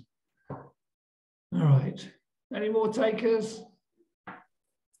competition. All right. Any more takers?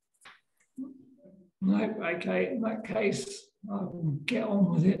 No. Okay. In that case, I will get on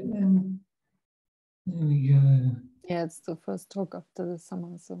with it then. There we go. Yeah, it's the first talk after the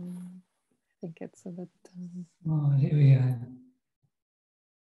summer, so I think it's a bit. Oh, here we go.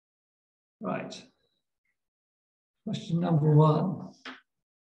 Right. Question number 1.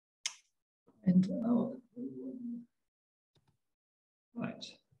 And right.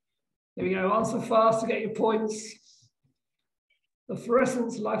 Here we go. Answer fast to get your points. The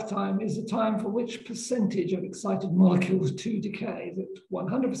fluorescence lifetime is the time for which percentage of excited molecules to decay. Is it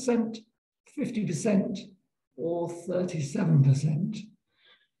 100%, 50%, or 37%?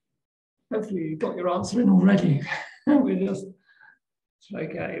 Hopefully you got your answer in already. We're just,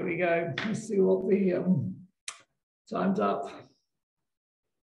 okay, here we go. Let's see what the time's up.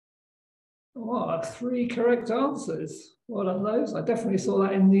 Oh, 3 correct answers. What are those? I definitely saw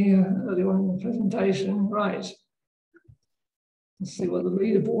that in the early one in the presentation. Right. Let's see what the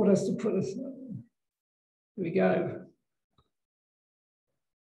leaderboard has to put us. Here we go.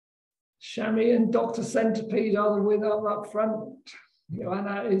 Shami and Dr. Centipede are the winner up front.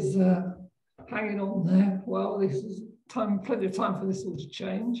 Joanna is hanging on there. Well, this is plenty of time for this all to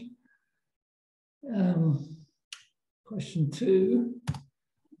change. Question 2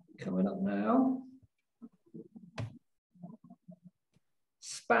 coming up now.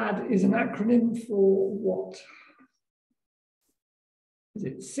 SPAD is an acronym for what? Is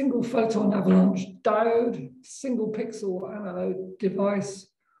it single photon avalanche diode, single pixel analog device,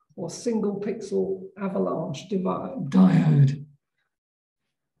 or single pixel avalanche diode?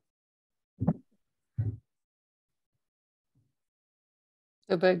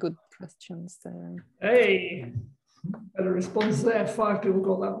 They're very good questions there. Hey, better response there. 5 people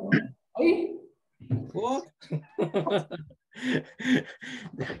got that one. Hey? What?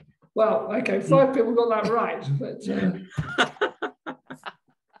 Well, okay, 5 people got that right, but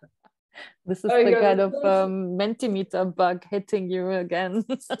this is the kind of Mentimeter bug hitting you again.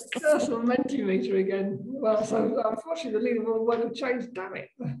 That's a Mentimeter again. Well, so unfortunately, the leaderboard won't have changed. Damn it!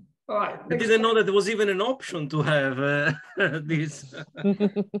 All right. I didn't know that there was even an option to have this.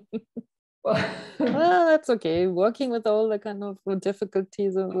 Well, that's okay. Working with all the kind of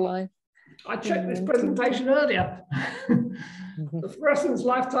difficulties of life. I checked this presentation earlier. The fluorescence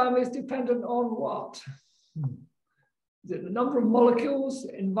lifetime is dependent on what? Is it the number of molecules,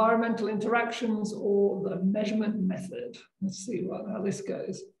 environmental interactions, or the measurement method? Let's see how this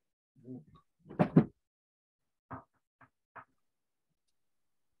goes.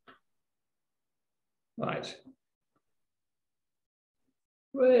 Right.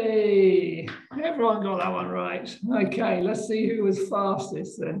 Hey, everyone got that one right. Okay, let's see who was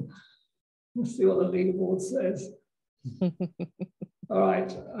fastest then. Let's see what the leaderboard says. All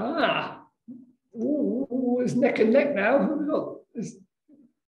right. Ooh, it's neck and neck now. Who we got?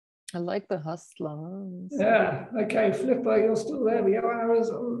 I like the hustler. Yeah. Okay, Flipper, you're still there. The arrows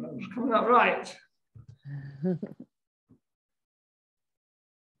are coming up right.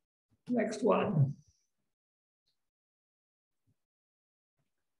 Next one.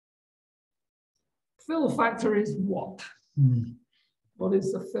 Fill factor is what? What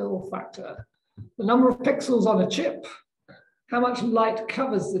is the fill factor? The number of pixels on a chip, how much light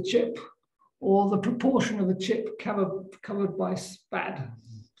covers the chip, or the proportion of a chip covered by SPAD.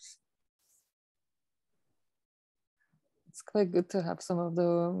 It's quite good to have some of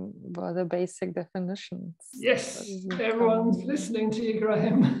the rather basic definitions. Yes, everyone's listening to you,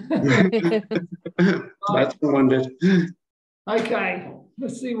 Graham. That's wondered. Okay,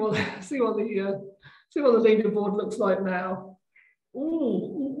 let's see what the leaderboard looks like now.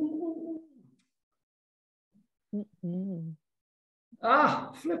 Ooh.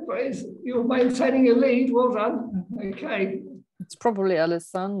 Flipper, you're maintaining your lead. Well done. Okay. It's probably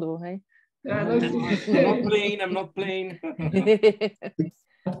Alessandro, hey? Yeah, no, I'm not playing. I'm not playing.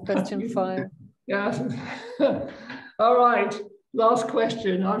 Question 5. Yeah. All right. Last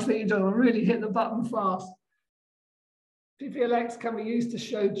question. I think you'll really hit the button fast. PPLX can be used to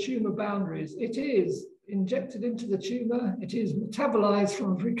show tumor boundaries. It is injected into the tumor, it is metabolized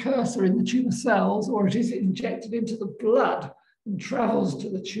from a precursor in the tumor cells, or it is injected into the blood and travels to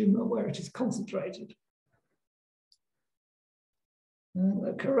the tumor where it is concentrated. And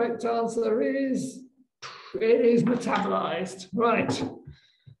the correct answer is, it is metabolized. Right.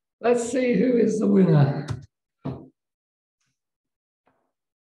 Let's see who is the winner.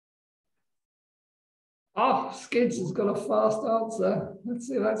 Oh, Skids has got a fast answer. Let's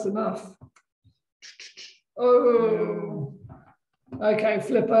see if that's enough. Oh, okay,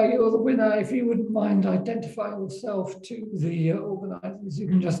 Flipper, you're the winner. If you wouldn't mind identifying yourself to the organisers, you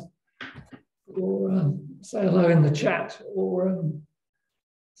can just or say hello in the chat or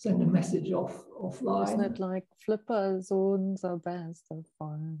send a message offline. Isn't it like Flipper zones are best of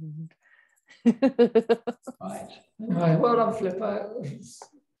fun? Right. Anyway, well done, Flipper.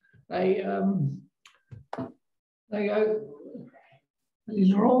 There you go.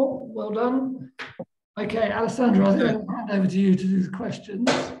 Laurent, well done. Okay, Alessandro, I think I'll hand over to you to do the questions.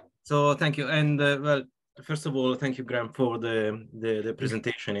 So thank you. And well, first of all, thank you, Graham, for the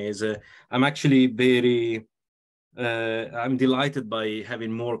presentation. I'm actually very, I'm delighted by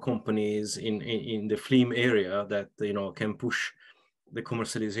having more companies in the FLIM area that, you know, can push the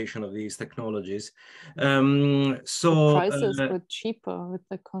commercialization of these technologies. So the prices were cheaper with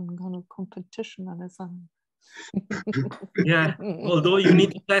the kind of competition, Alessandro. Yeah, although you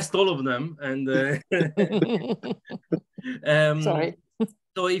need to test all of them. And sorry.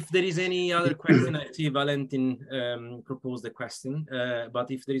 So if there is any other question, I see Valentin proposed a question,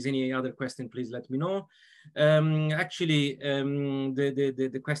 but if there is any other question, please let me know. Actually,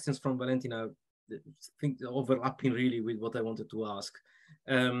 the questions from Valentin are, I think, overlapping really with what I wanted to ask.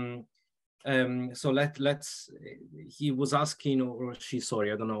 So let's, he was asking, or she,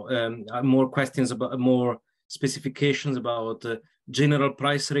 sorry, I don't know, more questions about more specifications about general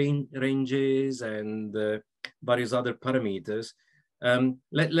price ranges and various other parameters.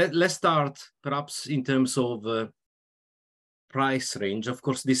 Let's start perhaps in terms of price range. Of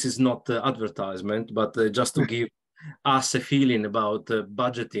course, this is not advertisement, but just to give us a feeling about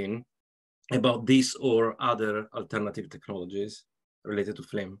budgeting about this or other alternative technologies related to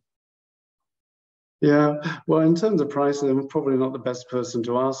FLIM. Yeah, well, in terms of pricing, I'm probably not the best person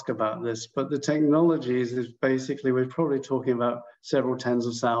to ask about this, but the technologies is basically, we're probably talking about several tens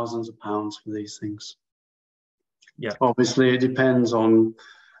of thousands of pounds for these things. Yeah. Obviously, it depends on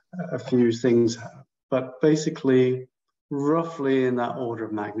a few things, but basically, roughly in that order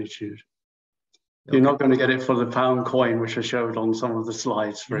of magnitude. Okay. You're not going to get it for the pound coin, which I showed on some of the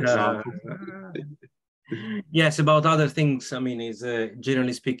slides, for example. Yes, about other things, I mean, is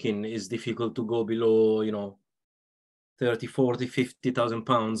generally speaking, it's difficult to go below, you know, 30, 40, 50,000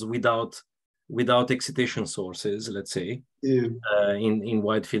 pounds without excitation sources, let's say, yeah. In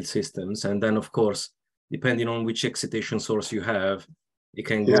wide field systems. And then, of course, depending on which excitation source you have, it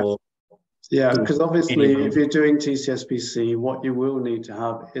can go. Yeah, because obviously, if you're doing TCSPC, what you will need to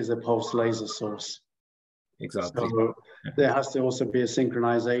have is a pulse laser source. Exactly. So there has to also be a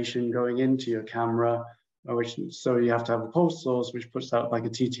synchronization going into your camera, so you have to have a pulse source which puts out like a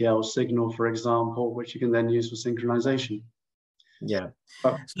TTL signal, for example, which you can then use for synchronization. Yeah.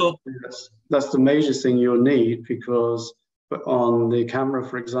 But so that's the major thing you'll need, because on the camera,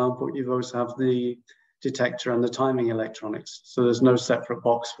 for example, you also have the detector and the timing electronics. So there's no separate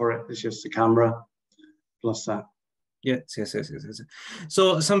box for it. It's just the camera plus that. Yes.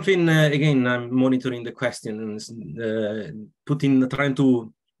 So something, again, I'm monitoring the question and trying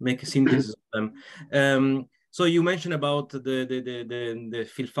to make a synthesis of them. So you mentioned about the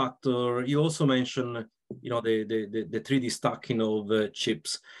fill factor. You also mentioned, you know, the 3D stacking of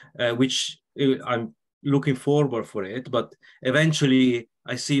chips, which I'm looking forward for it. But eventually,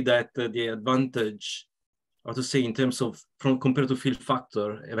 I see that the advantage, or to say in terms of compared to fill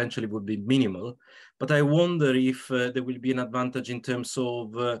factor, eventually would be minimal. But I wonder if there will be an advantage in terms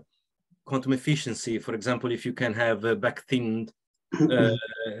of quantum efficiency. For example, if you can have back-thinned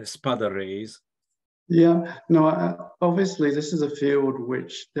SPAD arrays. Yeah, no, obviously this is a field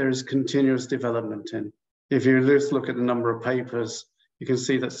which there is continuous development in. If you just look at the number of papers, you can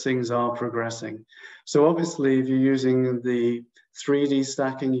see that things are progressing. So obviously, if you're using the 3D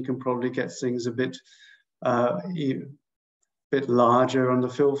stacking, you can probably get things a bit larger on the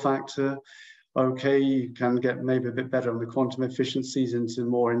fill factor. Okay, you can get maybe a bit better on the quantum efficiencies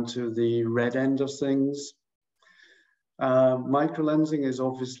more into the red end of things. Microlensing is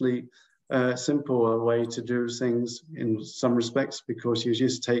obviously a simpler way to do things in some respects, because you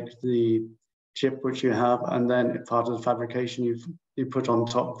just take the chip which you have, and then part of the fabrication you put on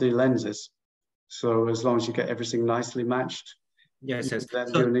top the lenses. So as long as you get everything nicely matched, yes, yes.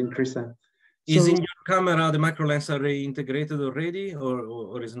 Then do an increase there. Is in your camera the micro lens array integrated already,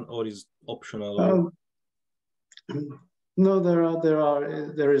 or is optional? No,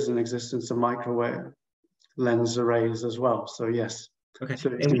 there is an existence of microwave lens arrays as well. So yes, okay. So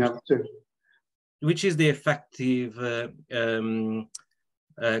you can have two. Which is the effective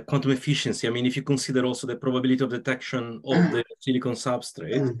quantum efficiency? I mean, if you consider also the probability of detection of the silicon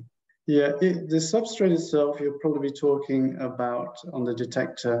substrate. Yeah, the substrate itself, you'll probably be talking about, on the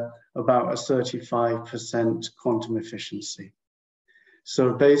detector, about a 35% quantum efficiency.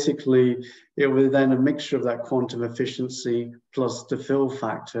 So basically, it will then a mixture of that quantum efficiency plus the fill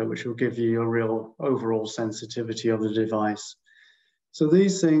factor, which will give you your real overall sensitivity of the device. So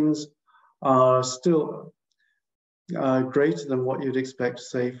these things are still greater than what you'd expect,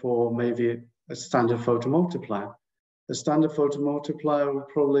 say, for maybe a standard photomultiplier. A standard photomultiplier will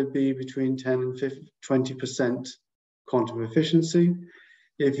probably be between 10 and 20% quantum efficiency.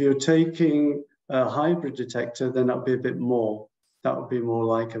 If you're taking a hybrid detector, then that would be a bit more. That would be more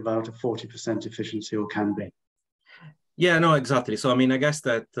like about a 40% efficiency, or can be. Yeah, no, exactly. So, I mean, I guess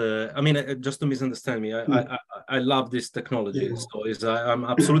that, I mean, just to misunderstand me, I love this technology. Yeah. So I'm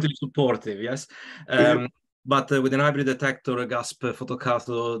absolutely supportive, yes. But with an hybrid detector, a GASP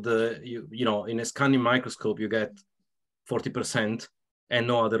photocathode, you know, in a scanning microscope, you get 40% and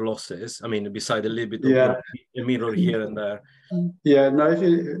no other losses. I mean, beside a little bit of a mirror here and there. Yeah, no, if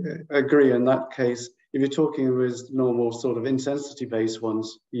you agree in that case, if you're talking with normal sort of intensity-based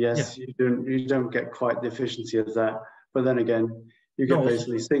ones, yes, you don't get quite the efficiency of that. But then again, you get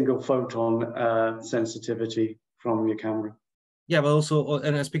basically single photon sensitivity from your camera. Yeah, but also,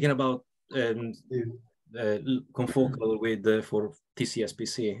 and speaking about confocal with for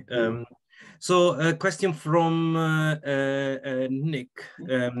TCSPC. So a question from Nick.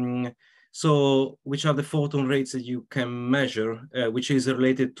 So which are the photon rates that you can measure, which is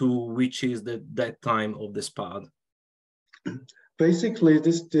related to which is the dead time of the SPAD? Basically,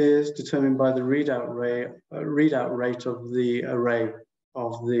 this is determined by the readout rate of the array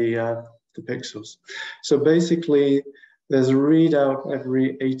of the pixels. So basically, there's a readout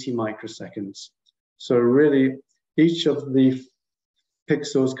every 80 microseconds. So really, each of the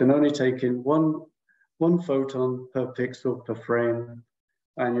pixels can only take in one photon per pixel per frame,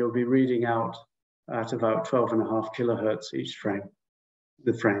 and you'll be reading out at about 12.5 kilohertz each frame,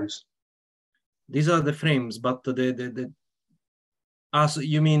 the frames. These are the frames, but so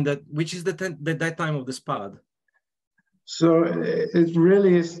you mean that which is the dead time of the SPAD? So it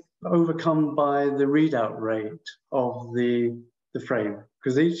really is overcome by the readout rate of the frame,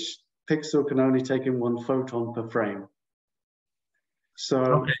 because each pixel can only take in one photon per frame.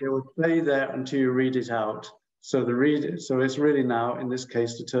 So it will stay there until you read it out. So it's really now, in this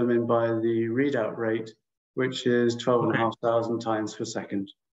case, determined by the readout rate, which is 12,500 times per second.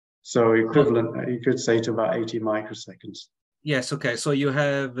 So equivalent, you could say, to about 80 microseconds. Yes, okay. So you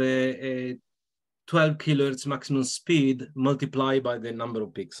have a 12 kilohertz maximum speed multiplied by the number of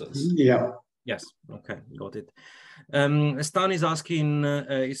pixels. Yeah. Yes, okay, got it. Stan is asking,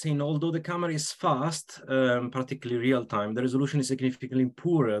 he's saying, although the camera is fast, particularly real time, the resolution is significantly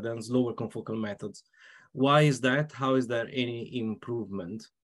poorer than slower confocal methods. Why is that? How is there any improvement?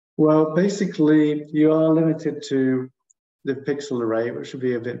 Well, basically, you are limited to the pixel array, which will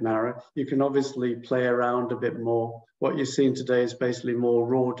be a bit narrow. You can obviously play around a bit more. What you're seeing today is basically more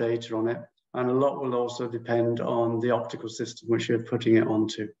raw data on it, and a lot will also depend on the optical system which you're putting it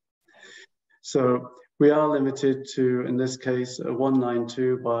onto. So we are limited to, in this case, a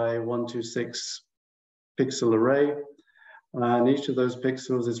 192 by 126 pixel array. And each of those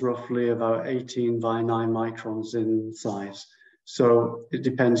pixels is roughly about 18 by 9 microns in size. So it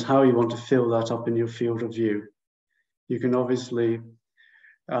depends how you want to fill that up in your field of view. You can obviously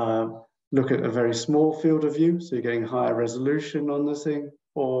look at a very small field of view, so you're getting higher resolution on the thing,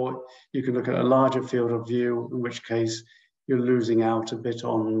 or you can look at a larger field of view, in which case you're losing out a bit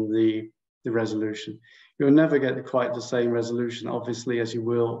on the resolution. You'll never get quite the same resolution, obviously, as you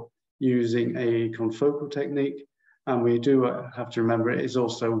will using a confocal technique. And we do have to remember it is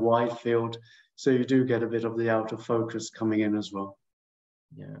also wide field, so you do get a bit of the out of focus coming in as well.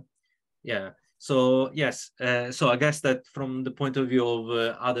 Yeah. So yes, so I guess that from the point of view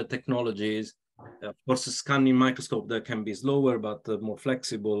of other technologies, of course, a scanning microscope that can be slower but more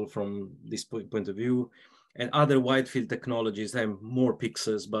flexible from this point of view, and other wide field technologies have more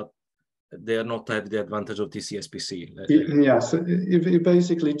pixels but they are not have the advantage of TCSPC. Yes, if you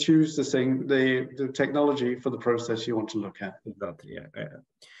basically choose the technology for the process you want to look at. Exactly, yeah.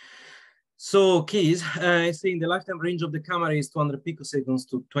 So keys, saying the lifetime range of the camera is 200 picoseconds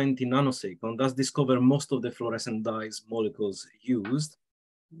to 20 nanoseconds. Does this cover most of the fluorescent dyes molecules used?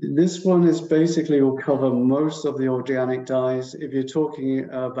 This one is basically will cover most of the organic dyes. If you're talking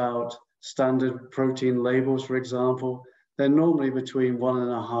about standard protein labels, for example, they're normally between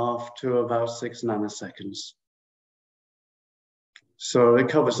 1.5 to about 6 nanoseconds. So it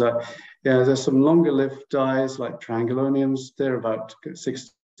covers that. Yeah, there's some longer lived dyes like trianguloniums. They're about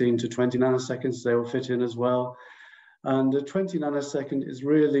 16 to 20 nanoseconds. They will fit in as well. And the 20 nanosecond is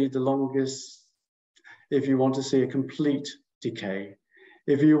really the longest if you want to see a complete decay.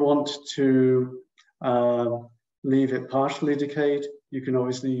 If you want to leave it partially decayed, you can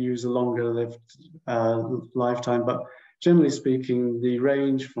obviously use a longer lived lifetime, but generally speaking, the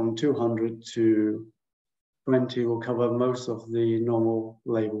range from 200 to 20 will cover most of the normal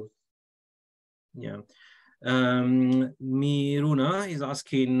labels. Yeah. Miruna is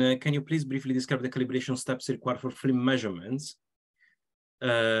asking, can you please briefly describe the calibration steps required for FLIM measurements?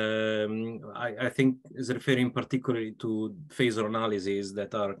 I think is referring particularly to phasor analyses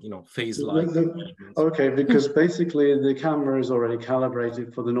that are, phase-like. Okay, because basically the camera is already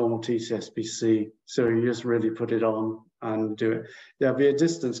calibrated for the normal TCSPC, so you just really put it on and do it. There'll be a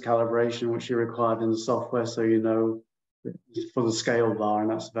distance calibration which you required in the software, so you know for the scale bar, and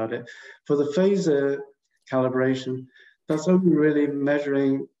that's about it. For the phasor calibration, that's only really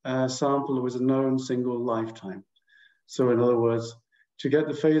measuring a sample with a known single lifetime. So in other words, to get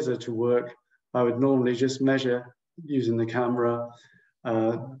the phasor to work, I would normally just measure using the camera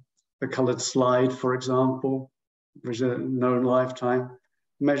a colored slide, for example, which is a known lifetime,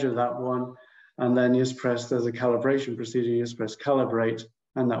 measure that one, and then just press, there's a calibration procedure, you just press calibrate,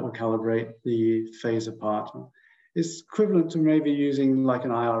 and that will calibrate the phasor part. It's equivalent to maybe using like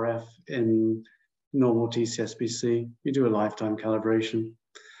an IRF in normal TCSPC. You do a lifetime calibration.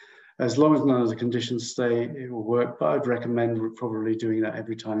 As long as none of the conditions stay, it will work, but I'd recommend probably doing that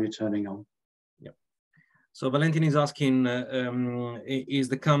every time you're turning on. Yep. So Valentin is asking, is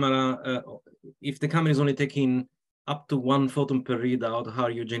the camera, if the camera is only taking up to 1 photon per readout, how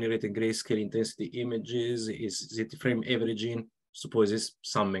are you generating grayscale intensity images? Is it frame averaging? Suppose it's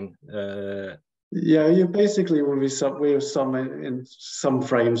summing. Yeah, you basically will be summing in some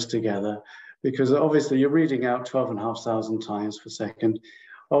frames together, because obviously you're reading out 12,500 times per second.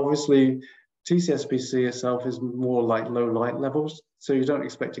 Obviously, TCSPC itself is more like low light levels, so you don't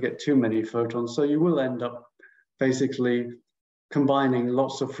expect to get too many photons. So you will end up basically combining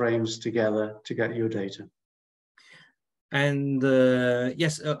lots of frames together to get your data. And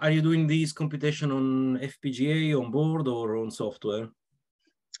yes, are you doing these computation on FPGA on board or on software?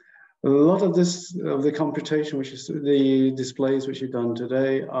 A lot of the computation, which is the displays which you've done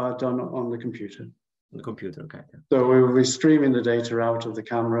today, are done on the computer. The computer, okay. So we will be streaming the data out of the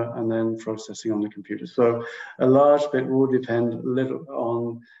camera and then processing on the computer. So a large bit will depend a little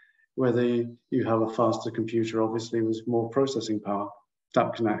on whether you have a faster computer, obviously with more processing power.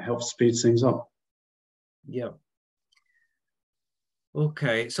 That can help speed things up. Yeah.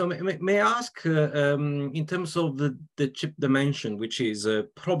 Okay, so may I ask, in terms of the chip dimension, which is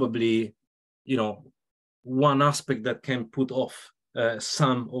probably, one aspect that can put off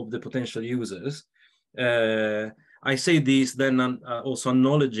some of the potential users. I say this then also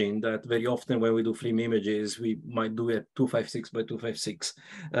acknowledging that very often when we do FLIM images, we might do it 256 by 256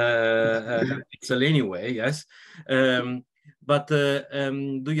 pixel anyway, yes. But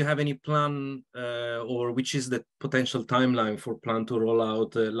do you have any plan or which is the potential timeline for plan to roll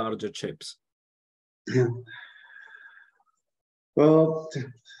out larger chips? Yeah. Well,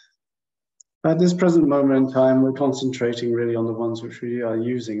 at this present moment in time, we're concentrating really on the ones which we are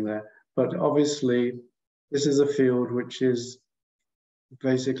using there. But obviously, this is a field which is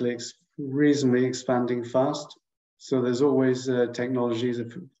basically reasonably expanding fast. So there's always technologies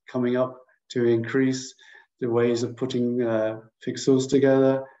coming up to increase the ways of putting pixels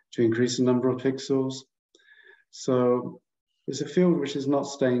together, to increase the number of pixels. So it's a field which is not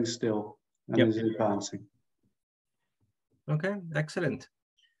staying still and is advancing. Okay, excellent.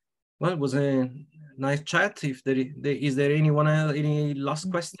 Well, it was a nice chat. If is there anyone else, any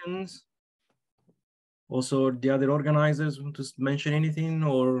last questions? Also, the other organizers want to mention anything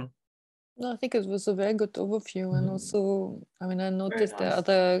or? No, I think it was a very good overview. And also, I mean, I noticed the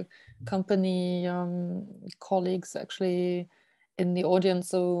other company colleagues actually in the audience.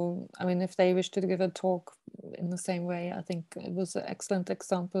 So, I mean, if they wish to give a talk in the same way, I think it was an excellent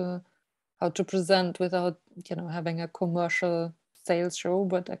example how to present without, having a commercial sales show,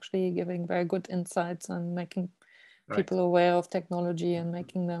 but actually giving very good insights and making people Right. aware of technology and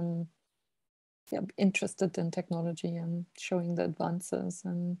making them interested in technology and showing the advances.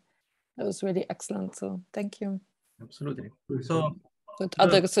 And that was really excellent. So thank you. Absolutely. So with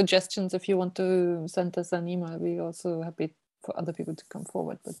other suggestions, if you want to send us an email, we're also happy for other people to come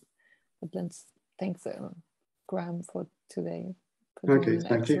forward. But let's thanks Graham for today. For doing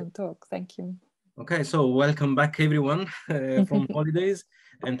an excellent talk. Thank you. Okay, so welcome back everyone from holidays,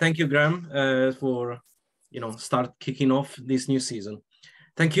 and thank you, Graham, for start kicking off this new season.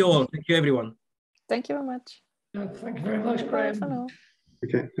 Thank you all. Thank you, everyone. Thank you very much. Thank you very much, Graham.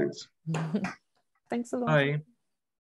 Okay, thanks. Thanks a lot. Bye.